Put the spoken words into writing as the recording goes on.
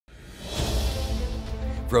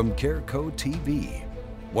From Careco TV,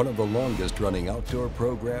 one of the longest-running outdoor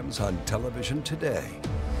programs on television today.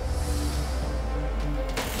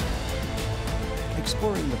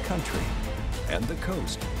 Exploring the country and the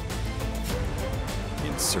coast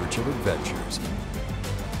in search of adventures.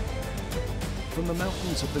 From the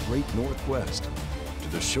mountains of the Great Northwest to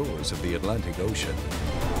the shores of the Atlantic Ocean.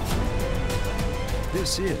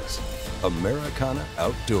 This is Americana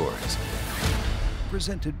Outdoors,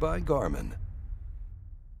 presented by Garmin.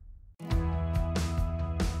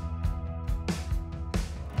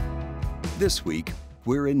 This week,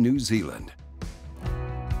 we're in New Zealand.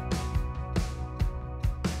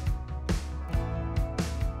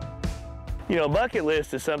 You know, a bucket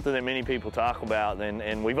list is something that many people talk about,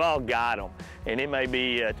 and we've all got them. And it may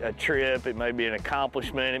be a trip, it may be an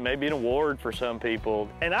accomplishment, it may be an award for some people.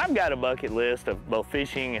 And I've got a bucket list of both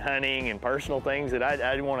fishing, hunting, and personal things that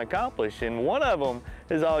I want to accomplish. And one of them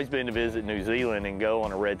has always been to visit New Zealand and go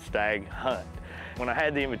on a red stag hunt. When I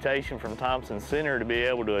had the invitation from Thompson Center to be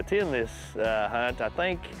able to attend this hunt, I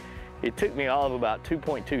think it took me all of about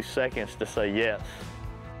 2.2 seconds to say yes.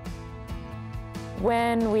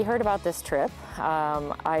 When we heard about this trip,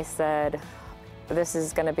 I said, this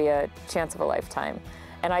is going to be a chance of a lifetime.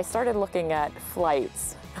 And I started looking at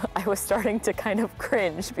flights. I was starting to kind of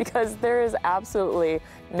cringe because there is absolutely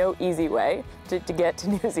no easy way to get to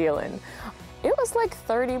New Zealand. It was like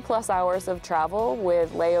 30+ hours of travel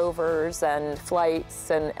with layovers and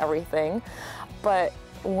flights and everything. But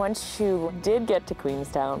once you did get to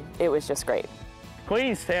Queenstown, it was just great.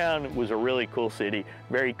 Queenstown was a really cool city,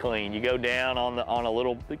 very clean. You go down on a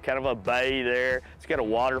little kind of a bay there. It's got a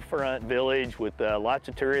waterfront village with lots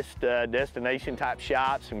of tourist destination type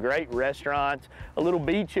shops, some great restaurants, a little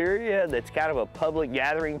beach area that's kind of a public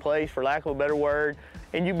gathering place, for lack of a better word.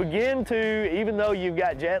 And you begin to, even though you've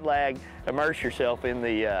got jet lag, immerse yourself in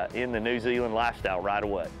the New Zealand lifestyle right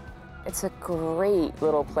away. It's a great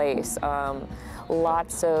little place.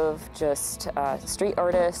 Lots of just street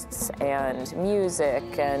artists and music,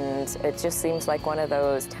 and it just seems like one of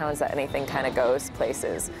those towns that anything kind of goes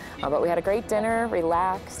places. But we had a great dinner,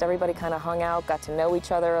 relaxed, everybody kind of hung out, got to know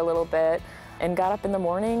each other a little bit, and got up in the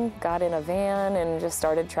morning, got in a van, and just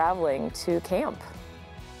started traveling to camp.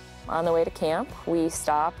 On the way to camp, we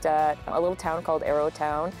stopped at a little town called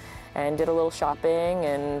Arrowtown and did a little shopping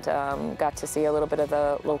and got to see a little bit of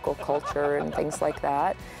the local culture and things like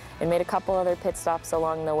that. And made a couple other pit stops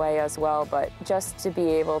along the way as well, but just to be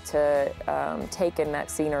able to take in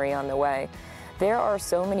that scenery on the way. There are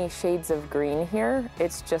so many shades of green here,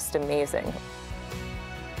 it's just amazing.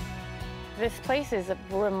 This place is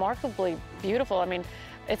remarkably beautiful. I mean,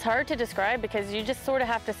 it's hard to describe because you just sort of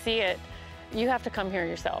have to see it. You have to come here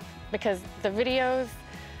yourself because the videos,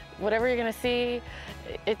 whatever you're gonna see,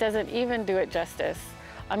 it doesn't even do it justice.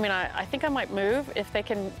 I mean, I think I might move if they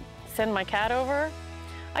can send my cat over.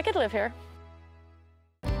 I could live here.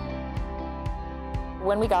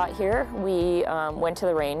 When we got here, we went to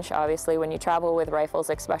the range. Obviously, when you travel with rifles,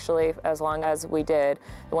 especially as long as we did,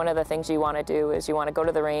 one of the things you want to do is you want to go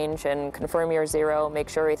to the range and confirm your zero, make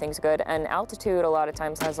sure everything's good. And altitude a lot of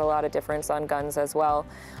times has a lot of difference on guns as well.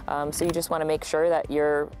 So you just want to make sure that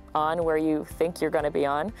you're on where you think you're going to be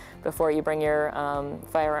on before you bring your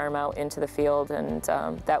firearm out into the field, and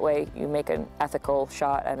that way you make an ethical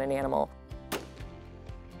shot at an animal.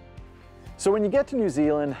 So when you get to New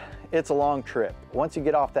Zealand, it's a long trip. Once you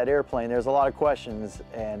get off that airplane, there's a lot of questions,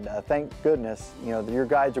 and thank goodness, you know, your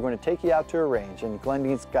guides are going to take you out to a range, and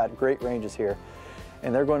Glendine's got great ranges here,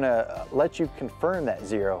 and they're going to let you confirm that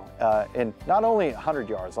zero, in not only 100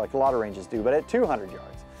 yards, like a lot of ranges do, but at 200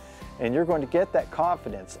 yards. And you're going to get that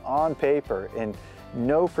confidence on paper and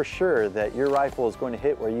know for sure that your rifle is going to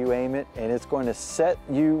hit where you aim it, and it's going to set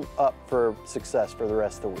you up for success for the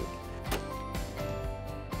rest of the week.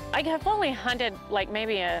 I have only hunted like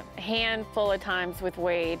maybe a handful of times with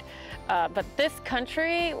Wade, but this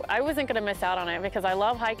country, I wasn't gonna miss out on it because I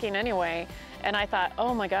love hiking anyway, and I thought,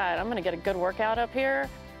 oh my God, I'm gonna get a good workout up here.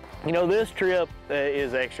 You know, this trip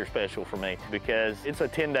is extra special for me because it's a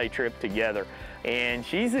 10-day trip together, and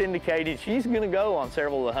she's indicated she's gonna go on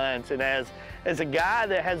several of the hunts, and as a guy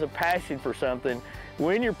that has a passion for something,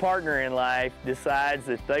 when your partner in life decides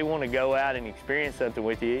that they wanna go out and experience something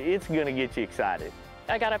with you, it's gonna get you excited.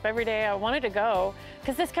 I got up every day, I wanted to go,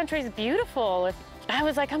 because this country is beautiful. I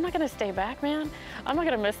was like, I'm not gonna stay back, man. I'm not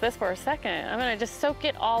gonna miss this for a second. I'm gonna just soak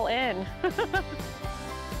it all in.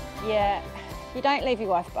 Yeah, you don't leave your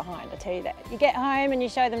wife behind, I tell you that. You get home and you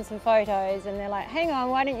show them some photos and they're like, hang on,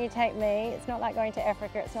 why don't you take me? It's not like going to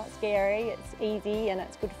Africa, it's not scary, it's easy and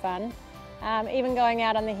it's good fun. Even going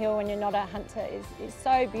out on the hill when you're not a hunter is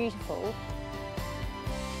so beautiful.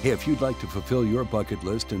 If you'd like to fulfill your bucket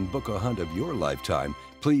list and book a hunt of your lifetime,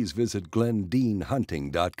 please visit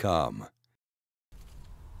GlendeanHunting.com.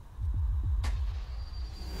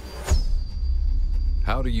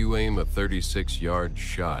 How do you aim a 36-yard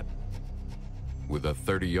shot with a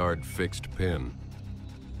 30-yard fixed pin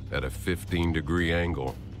at a 15-degree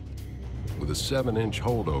angle with a 7-inch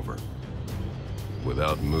holdover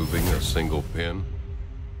without moving a single pin?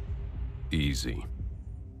 Easy.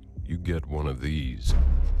 You get one of these.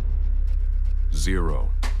 Zero,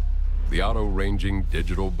 the auto-ranging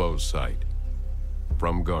digital bow sight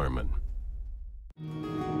from Garmin.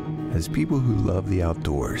 As people who love the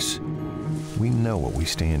outdoors, we know what we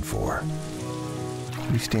stand for.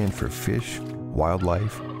 We stand for fish,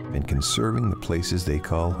 wildlife, and conserving the places they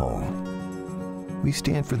call home. We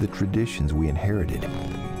stand for the traditions we inherited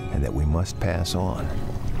and that we must pass on.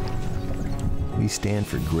 We stand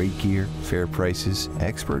for great gear, fair prices,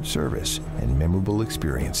 expert service, and memorable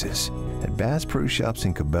experiences. At Bass Pro Shops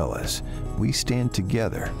and Cabela's, we stand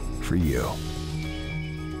together for you.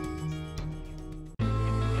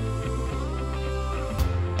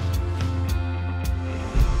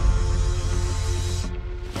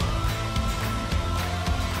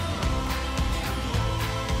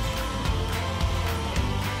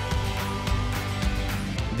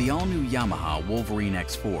 The all-new Yamaha Wolverine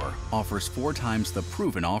X4 offers 4 times the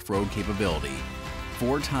proven off-road capability,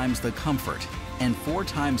 4 times the comfort, and 4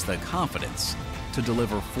 times the confidence to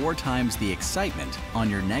deliver 4 times the excitement on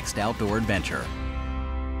your next outdoor adventure.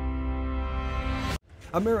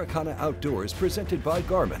 Americana Outdoors, presented by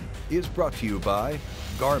Garmin, is brought to you by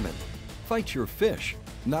Garmin. Fight your fish,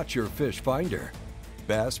 not your fish finder.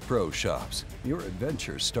 Bass Pro Shops, your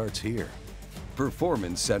adventure starts here.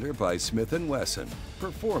 Performance Center by Smith & Wesson.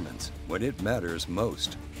 Performance when it matters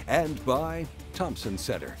most. And by Thompson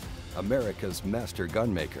Center, America's master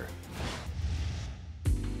gunmaker.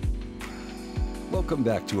 Welcome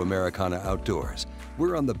back to Americana Outdoors.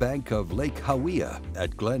 We're on the bank of Lake Hawea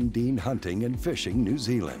at Glendean Hunting and Fishing, New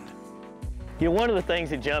Zealand. You know, one of the things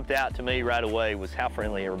that jumped out to me right away was how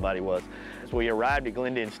friendly everybody was. As we arrived at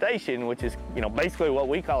Glendean Station, which is, you know, basically what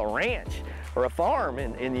we call a ranch or a farm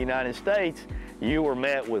in the United States, you were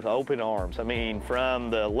met with open arms. I mean, from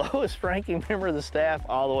the lowest ranking member of the staff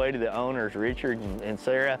all the way to the owners, Richard and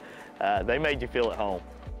Sarah, they made you feel at home.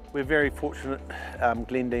 We're very fortunate.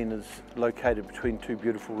 Glendean is located between 2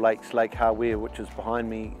 beautiful lakes. Lake Hawea, which is behind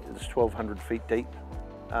me, is 1,200 feet deep.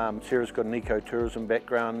 Sarah's got an ecotourism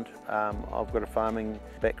background. I've got a farming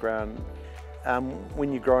background.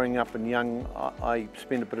 When you're growing up and young, I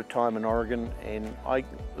spent a bit of time in Oregon and I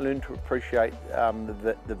learned to appreciate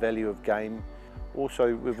the value of game.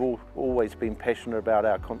 Also, we've always been passionate about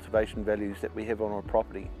our conservation values that we have on our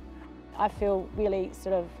property. I feel really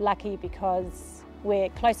sort of lucky because we're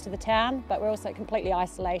close to the town, but we're also completely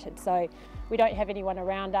isolated. So we don't have anyone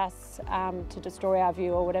around us to destroy our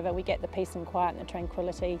view or whatever. We get the peace and quiet and the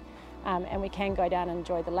tranquility, and we can go down and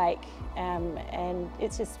enjoy the lake. And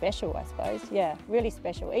it's just special, I suppose. Yeah, really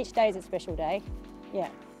special. Each day is a special day. Yeah.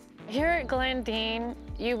 Here at Glendean,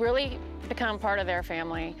 you really become part of their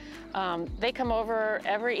family. They come over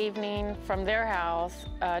every evening from their house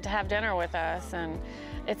to have dinner with us, and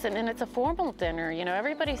it's a formal dinner. You know,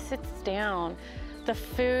 everybody sits down. The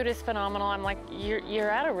food is phenomenal. I'm like,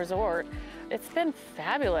 you're at a resort. It's been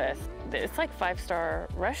fabulous. It's like 5-star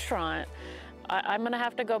restaurant. I'm gonna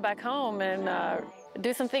have to go back home and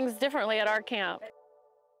do some things differently at our camp.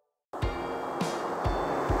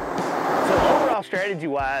 Overall,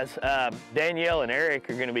 strategy-wise, Danielle and Eric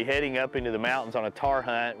are going to be heading up into the mountains on a tahr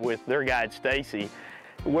hunt with their guide, Stacy.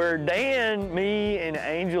 Where Dan, me, and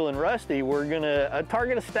Angel and Rusty, we're going to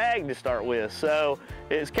target a stag to start with. So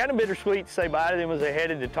it's kind of bittersweet to say bye to them as they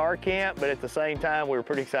headed to tahr camp, but at the same time, we were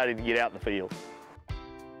pretty excited to get out in the field.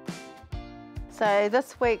 So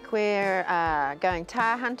this week we're going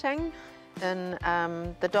tahr hunting in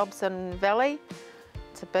the Dobson Valley.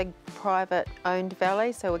 It's a big private owned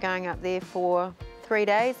valley, so we're going up there for 3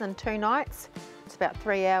 days and 2 nights. It's about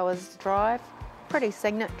 3 hours drive. Pretty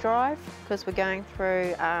scenic drive because we're going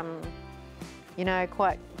through, you know,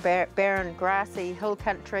 quite barren, grassy hill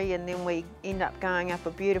country, and then we end up going up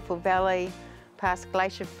a beautiful valley, past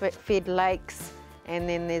glacier-fed lakes, and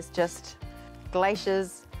then there's just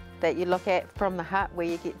glaciers that you look at from the hut where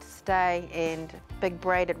you get to stay, and big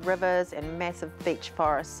braided rivers and massive beech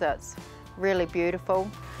forests, so it's really beautiful.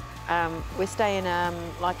 We stay in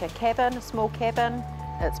like a cabin, a small cabin.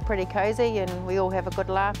 It's pretty cozy and we all have a good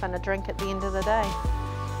laugh and a drink at the end of the day.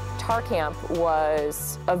 Tahr camp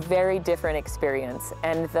was a very different experience,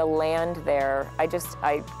 and the land there, I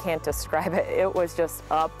can't describe it. It was just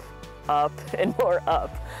up up and more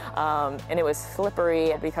up. And it was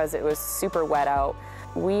slippery because it was super wet out.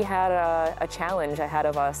 We had a challenge ahead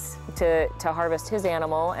of us to harvest his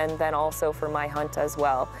animal and then also for my hunt as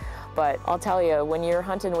well. But I'll tell you, when you're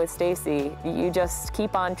hunting with Stacy, you just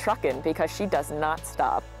keep on trucking because she does not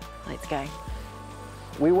stop. Let's go.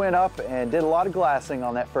 We went up and did a lot of glassing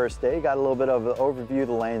on that first day, got a little bit of an overview of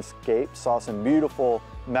the landscape, saw some beautiful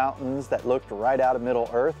mountains that looked right out of Middle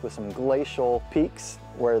Earth with some glacial peaks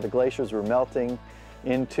where the glaciers were melting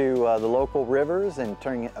into the local rivers and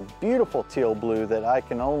turning a beautiful teal blue that I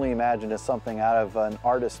can only imagine as something out of an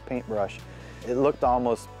artist's paintbrush. It looked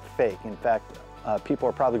almost fake. In fact, people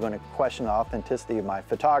are probably going to question the authenticity of my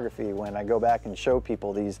photography when I go back and show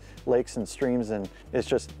people these lakes and streams, and it's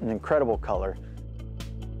just an incredible color.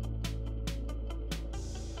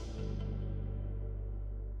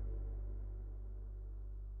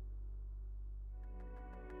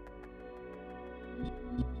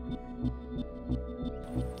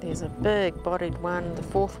 There's a big bodied one, the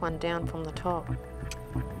fourth one down from the top.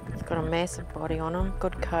 It's got a massive body on him,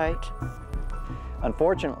 good coat.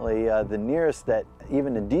 Unfortunately, the nearest that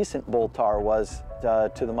even a decent bull tahr was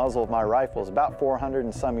to the muzzle of my rifle is about 400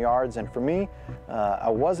 and some yards, and for me, I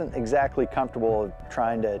wasn't exactly comfortable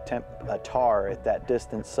trying to attempt a tahr at that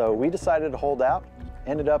distance, so we decided to hold out.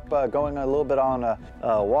 Ended up going a little bit on a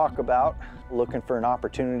walkabout, looking for an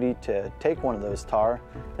opportunity to take one of those tahr.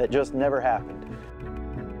 That just never happened.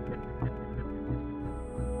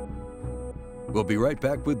 We'll be right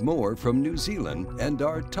back with more from New Zealand and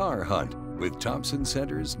our tahr hunt with Thompson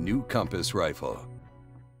Center's new compass rifle.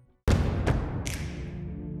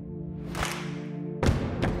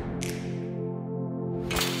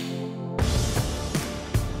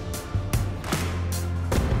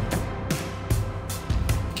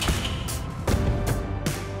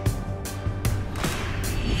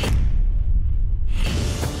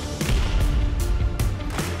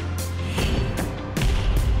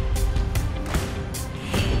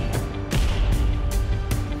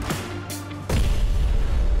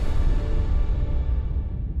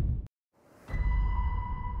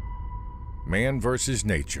 Man versus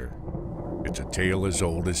nature. It's a tale as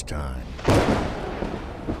old as time.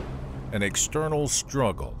 An external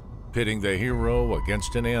struggle, pitting the hero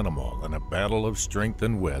against an animal in a battle of strength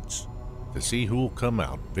and wits to see who'll come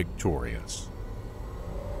out victorious.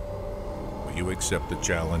 Will you accept the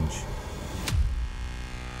challenge?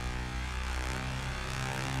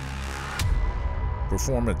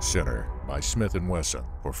 Performance Center by Smith & Wesson.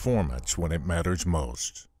 Performance when it matters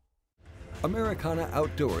most. Americana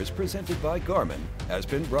Outdoors, presented by Garmin, has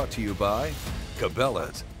been brought to you by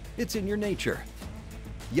Cabela's, it's in your nature,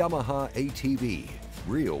 Yamaha ATV,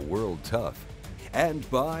 real world tough, and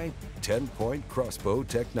by 10-Point Crossbow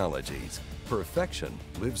Technologies, perfection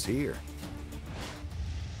lives here.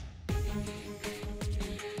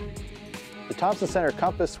 The Thompson Center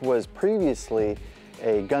Compass was previously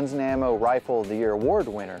a Guns & Ammo Rifle of the Year award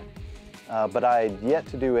winner, but I had yet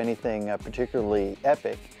to do anything particularly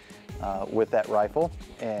epic with that rifle,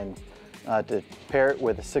 and to pair it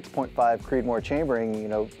with a 6.5 Creedmoor chambering, you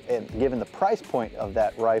know, and given the price point of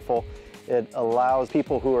that rifle, it allows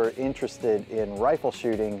people who are interested in rifle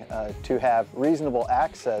shooting to have reasonable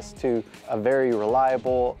access to a very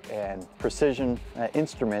reliable and precision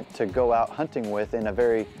instrument to go out hunting with in a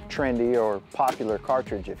very trendy or popular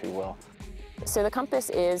cartridge, if you will. So the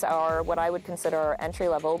Compass is what I would consider our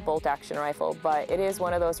entry-level bolt-action rifle, but it is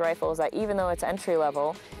one of those rifles that even though it's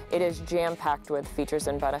entry-level, it is jam-packed with features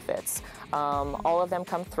and benefits. All of them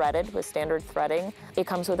come threaded with standard threading. It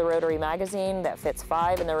comes with a rotary magazine that fits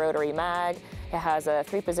 5 in the rotary mag. It has a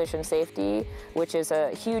 3-position safety, which is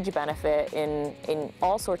a huge benefit in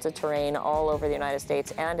all sorts of terrain all over the United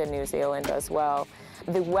States and in New Zealand as well.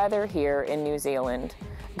 The weather here in New Zealand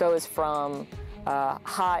goes from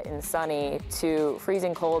hot and sunny to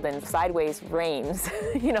freezing cold and sideways rains.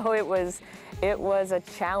 You know, it was a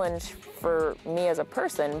challenge for me as a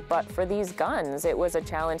person, but for these guns, it was a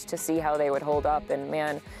challenge to see how they would hold up, and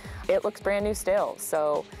man, it looks brand new still.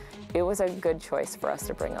 So it was a good choice for us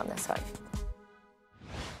to bring on this hunt.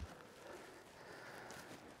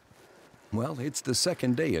 Well, it's the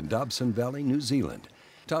second day in Dobson Valley, New Zealand.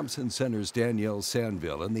 Thompson Center's Danielle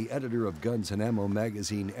Sanville and the editor of Guns & Ammo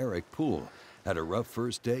magazine, Poole, had a rough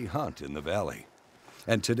first day hunt in the valley.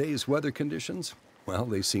 And today's weather conditions, well,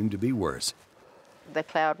 they seem to be worse. The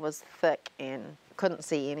cloud was thick and couldn't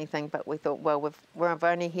see anything, but we thought, well, we're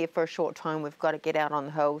only here for a short time, we've got to get out on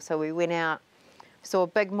the hill. So we went out, saw a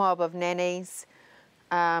big mob of nannies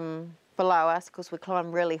below us because we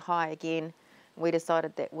climbed really high again. We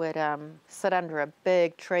decided that we'd sit under a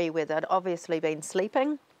big tree where they'd obviously been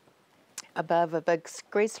sleeping. above a big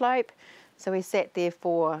scree slope. So we sat there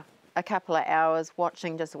for a couple of hours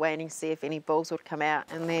watching, just waiting to see if any bulls would come out,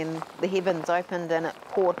 and then the heavens opened and it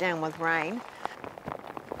poured down with rain.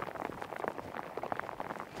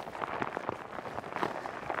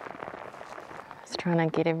 Just trying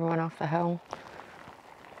to get everyone off the hill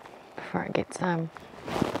before it gets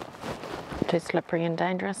too slippery and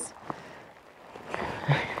dangerous.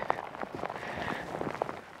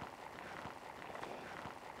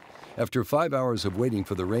 After 5 hours of waiting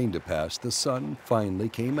for the rain to pass, the sun finally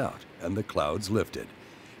came out and the clouds lifted.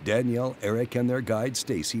 Danielle, Eric, and their guide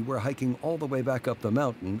Stacy were hiking all the way back up the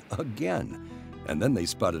mountain again, and then they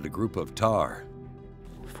spotted a group of tahr.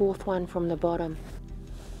 Fourth one from the bottom.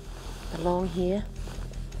 The long hair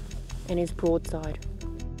and his broadside.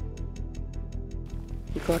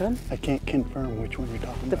 You got him? I can't confirm which one you're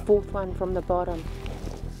talking The about. fourth one from the bottom.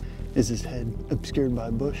 Is his head obscured by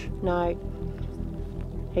a bush? No.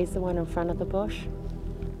 He's the one in front of the bush,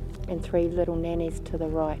 and three little nannies to the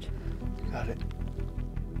right. Got it.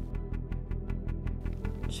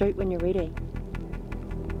 Shoot when you're ready.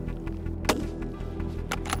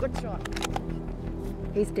 Good shot.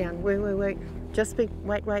 He's down. Wait. Just be,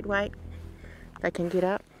 wait. They can get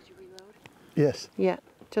up. Did you reload? Yes. Yeah,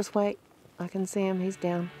 just wait. I can see him, he's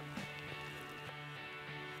down.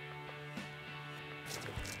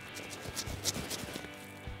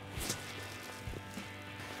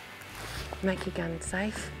 Make your gun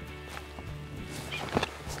safe.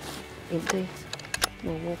 Empty.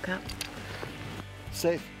 We'll walk up.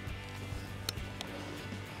 Safe.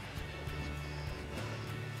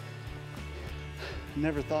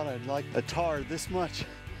 Never thought I'd like a tahr this much.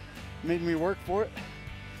 Made me work for it.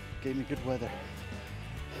 Gave me good weather.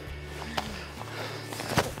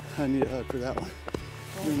 I need a hug for that one.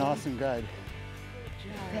 You're an awesome guide.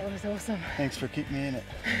 That was awesome. Thanks for keeping me in it.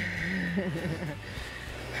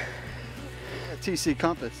 TC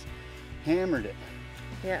compass, hammered it.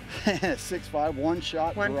 Yeah. 6.5, one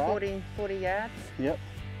shot. 140, 40 yards. Yep.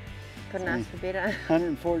 Couldn't ask for better.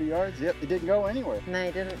 140 yards. Yep, it didn't go anywhere. No,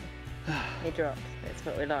 he didn't. He dropped. That's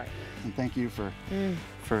what we like. And thank you for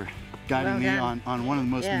guiding me on one of the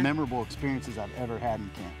most memorable experiences I've ever had in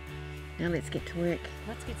camp. Now let's get to work.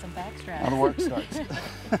 Let's get some backstraps. Now the work starts.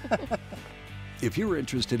 If you're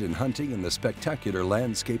interested in hunting in the spectacular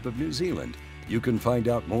landscape of New Zealand, you can find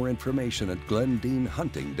out more information at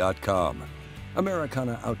glendeanhunting.com.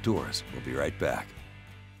 Americana Outdoors will be right back.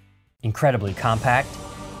 Incredibly compact,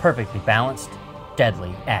 perfectly balanced,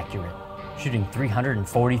 deadly accurate. Shooting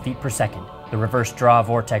 340 feet per second, the reverse draw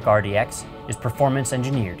Vortec RDX is performance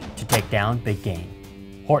engineered to take down big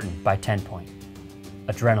game. Horton by 10 Point.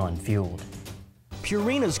 Adrenaline fueled.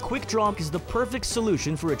 Purina's Quick Draw is the perfect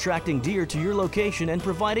solution for attracting deer to your location and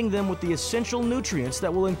providing them with the essential nutrients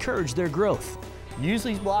that will encourage their growth. Use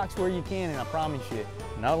these blocks where you can, and I promise you,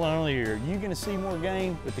 not only are you going to see more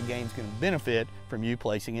game, but the game's going to benefit from you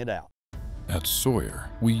placing it out. At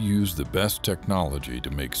Sawyer, we use the best technology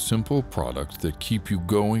to make simple products that keep you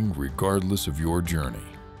going regardless of your journey.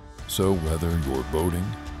 So whether you're boating,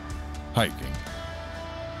 hiking,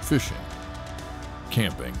 fishing,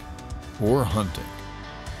 camping, or hunting,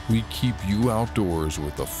 we keep you outdoors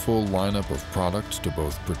with a full lineup of products to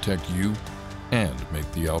both protect you and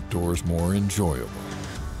make the outdoors more enjoyable.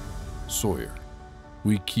 Sawyer,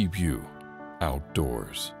 we keep you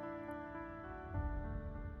outdoors.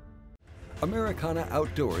 Americana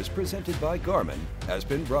Outdoors, presented by Garmin, has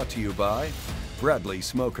been brought to you by Bradley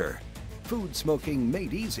Smoker, food smoking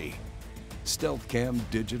made easy, Stealth Cam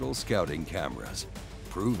digital scouting cameras,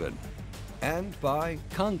 proven, and by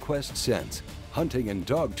Conquest Sense, hunting and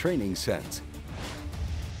dog training sense.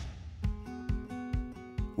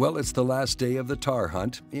 Well, it's the last day of the tahr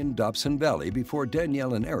hunt in Thompson Valley before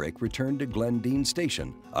Danielle and Eric return to Glendean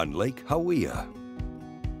Station on Lake Hawea.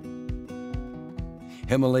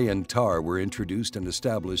 Himalayan tahr were introduced and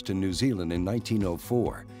established in New Zealand in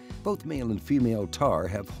 1904. Both male and female tahr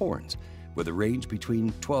have horns with a range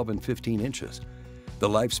between 12 and 15 inches. The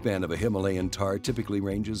lifespan of a Himalayan tahr typically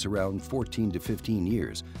ranges around 14 to 15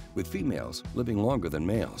 years, with females living longer than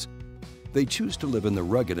males. They choose to live in the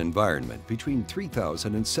rugged environment between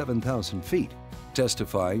 3,000 and 7,000 feet,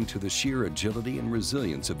 testifying to the sheer agility and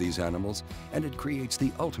resilience of these animals, and it creates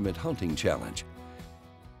the ultimate hunting challenge.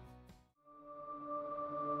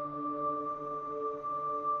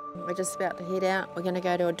 We're just about to head out. We're going to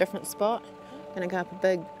go to a different spot. We're going to go up a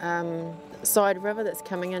big side river that's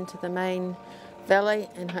coming into the main valley,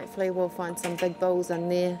 and hopefully we'll find some big bulls in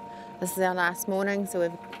there. This is our last morning, so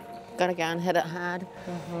we've got to go and hit it hard.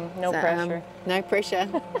 No pressure. No pressure.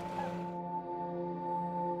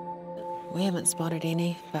 We haven't spotted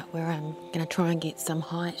any, but we're going to try and get some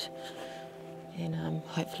height And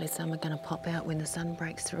hopefully some are going to pop out when the sun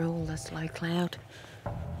breaks through all this low cloud.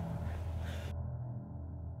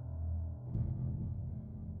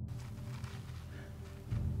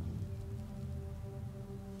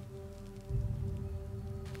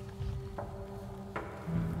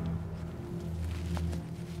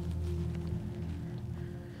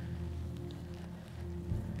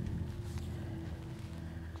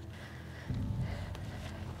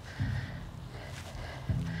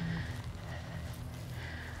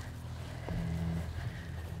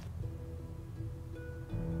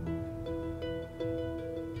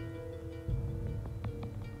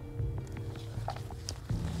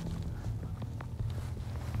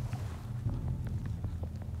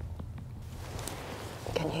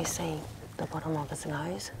 Can you see the bottom of his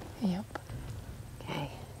nose? Yep.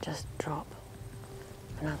 Okay, just drop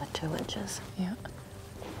another 2 inches. Yeah.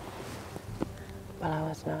 Below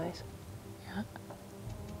his nose. Yeah.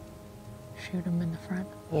 Shoot him in the front.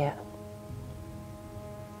 Yeah.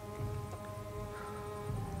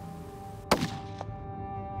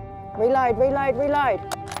 Reload, reload, reload.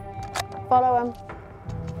 Follow him.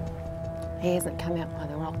 He hasn't come out by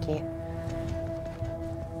the rock yet.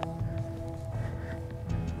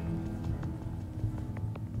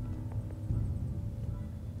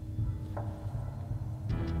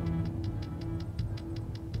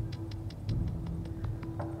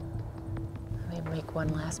 Let me make one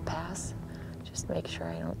last pass. Just make sure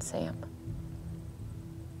I don't see him.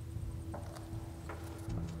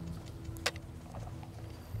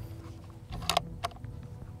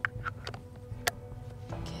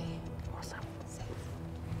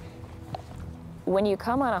 When you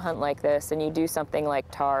come on a hunt like this and you do something like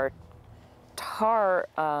Tahr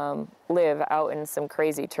live out in some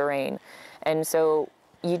crazy terrain. And so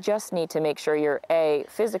you just need to make sure you're A,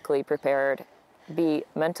 physically prepared, B,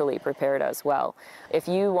 mentally prepared as well. If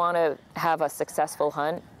you want to have a successful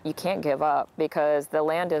hunt, you can't give up because the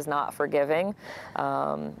land is not forgiving.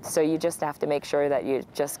 So you just have to make sure that you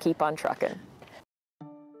just keep on trucking.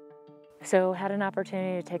 So had an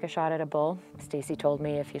opportunity to take a shot at a bull. Stacy told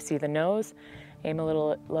me if you see the nose, aim a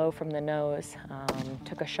little low from the nose.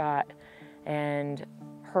 Took a shot and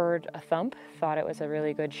heard a thump, thought it was a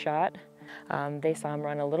really good shot. They saw him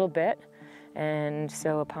run a little bit, and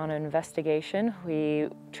so upon an investigation, we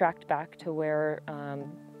tracked back to where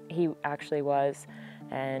he actually was,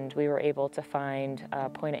 and we were able to find a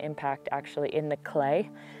point of impact actually in the clay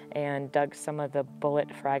and dug some of the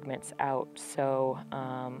bullet fragments out. So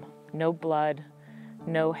no blood,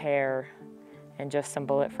 no hair, and just some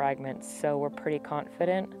bullet fragments. So we're pretty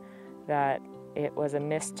confident that it was a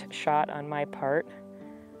missed shot on my part.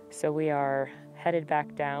 So we are headed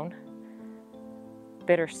back down.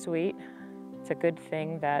 Bittersweet. It's a good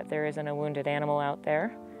thing that there isn't a wounded animal out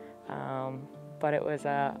there. But it was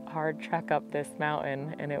a hard trek up this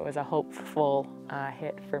mountain, and it was a hopeful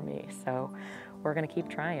hit for me. So we're gonna keep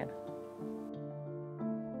trying.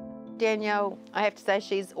 Danielle, I have to say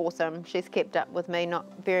she's awesome. She's kept up with me.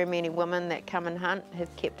 Not very many women that come and hunt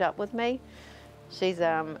have kept up with me. She's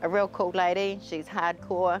a real cool lady. She's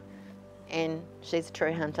hardcore, and she's a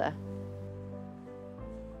true hunter.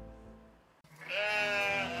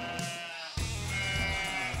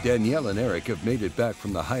 Danielle and Eric have made it back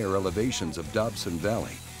from the higher elevations of Thompson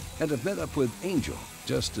Valley and have met up with Angel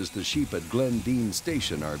just as the sheep at Glendine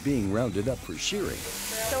Station are being rounded up for shearing.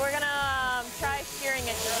 So we're gonna try shearing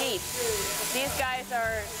a sheep. These guys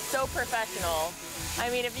are so professional. I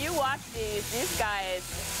mean, if you watch these guys,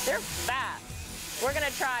 they're fast. We're gonna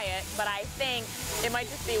try it, but I think it might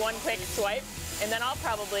just be one quick swipe, and then I'll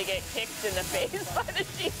probably get kicked in the face by the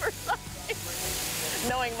sheep or something,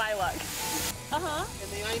 knowing my luck. Uh-huh.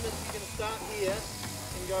 And the aim is you're going to start here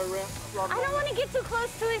and go around. I don't want to get too close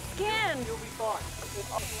to his skin. You'll be fine.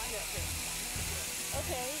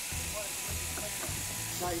 Okay.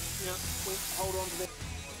 No, hold on to that.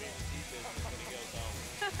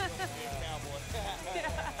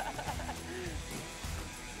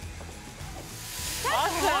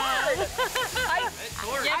 That's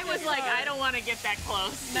hard. I was like, I don't want to get that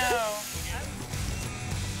close. No.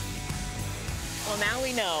 Well, now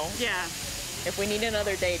we know. Yeah. If we need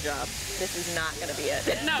another day job, this is not going to be it.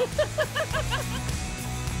 No.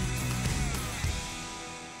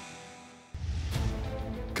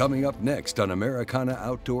 Coming up next on Americana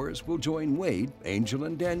Outdoors, we'll join Wade, Angel,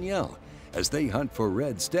 and Danielle as they hunt for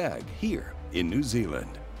red stag here in New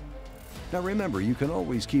Zealand. Now remember, you can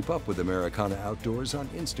always keep up with Americana Outdoors on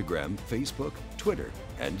Instagram, Facebook, Twitter,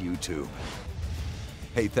 and YouTube.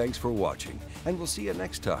 Hey, thanks for watching, and we'll see you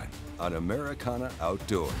next time on Americana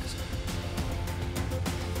Outdoors.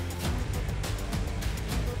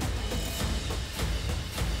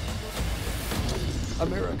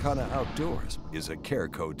 Americana Outdoors is a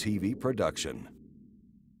Careco TV production.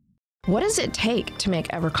 What does it take to make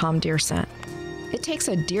Evercalm deer scent? It takes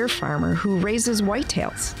a deer farmer who raises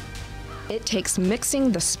whitetails. It takes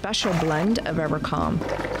mixing the special blend of Evercalm,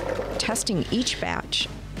 testing each batch.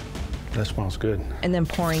 That smells good. And then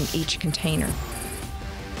pouring each container.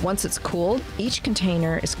 Once it's cooled, each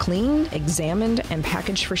container is cleaned, examined, and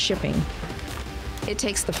packaged for shipping. It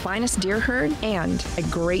takes the finest deer herd and a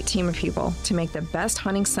great team of people to make the best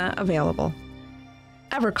hunting scent available.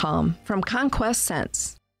 Evercalm from Conquest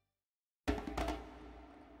Scents.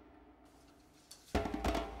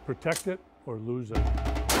 Protect it or lose it.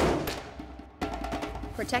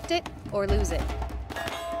 Protect it or lose it.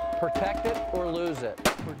 Protect it or lose it.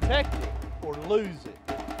 Protect it or lose it.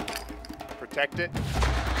 Protect it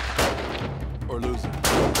or lose it.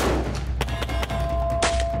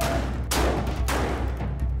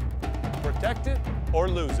 Protect it or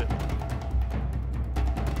lose it.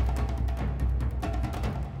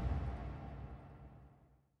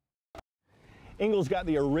 Engel's got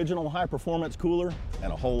the original high-performance cooler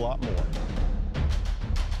and a whole lot more.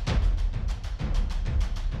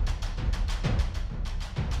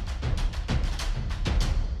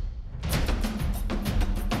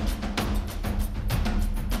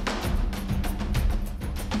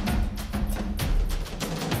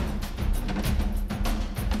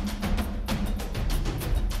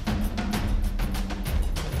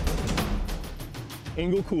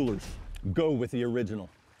 Engel coolers, go with the original.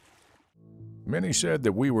 Many said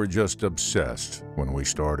that we were just obsessed when we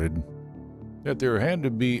started, that there had to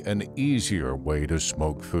be an easier way to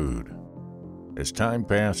smoke food. As time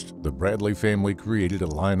passed, the Bradley family created a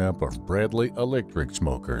lineup of Bradley electric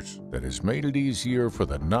smokers that has made it easier for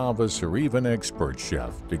the novice or even expert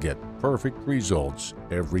chef to get perfect results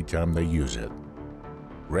every time they use it.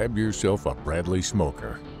 Grab yourself a Bradley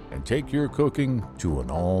smoker and take your cooking to an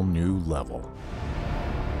all-new level.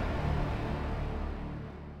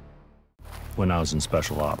 When I was in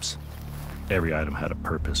special ops, every item had a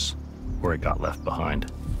purpose, or it got left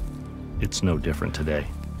behind. It's no different today.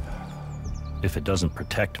 If it doesn't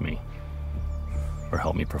protect me, or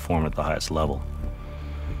help me perform at the highest level,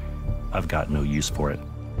 I've got no use for it.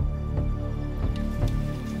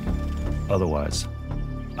 Otherwise,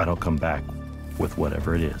 I don't come back with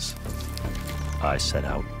whatever it is I set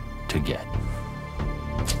out to get.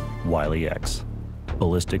 Wiley X,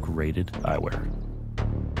 ballistic rated eyewear.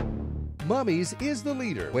 Mummy's is the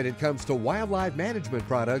leader when it comes to wildlife management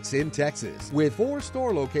products in Texas. With 4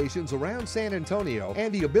 store locations around San Antonio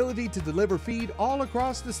and the ability to deliver feed all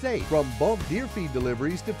across the state, from bulk deer feed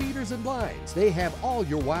deliveries to feeders and blinds, they have all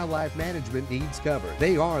your wildlife management needs covered.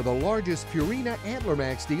 They are the largest Purina Antler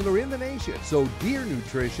Max dealer in the nation, so deer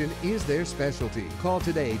nutrition is their specialty. Call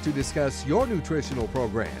today to discuss your nutritional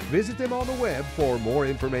program. Visit them on the web for more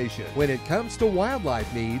information. When it comes to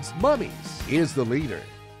wildlife needs, Mummy's is the leader.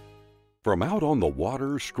 From out on the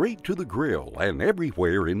water, straight to the grill, and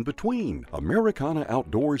everywhere in between, Americana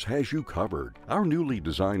Outdoors has you covered. Our newly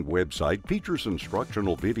designed website features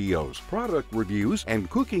instructional videos, product reviews, and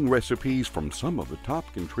cooking recipes from some of the top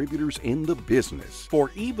contributors in the business.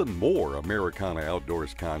 For even more Americana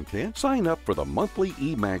Outdoors content, sign up for the monthly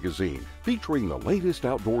e-magazine, featuring the latest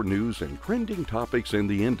outdoor news and trending topics in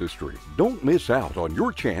the industry. Don't miss out on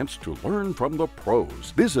your chance to learn from the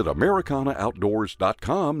pros. Visit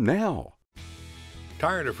AmericanaOutdoors.com now.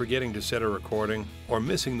 Tired of forgetting to set a recording or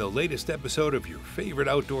missing the latest episode of your favorite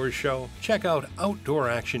outdoors show? Check out Outdoor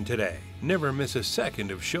Action today. Never miss a second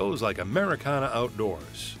of shows like Americana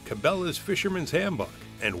Outdoors, Cabela's Fisherman's Handbook,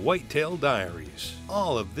 and Whitetail Diaries.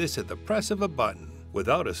 All of this at the press of a button,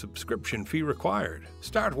 without a subscription fee required.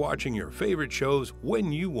 Start watching your favorite shows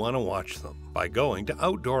when you want to watch them by going to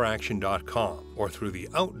OutdoorAction.com or through the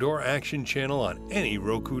Outdoor Action channel on any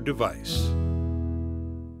Roku device.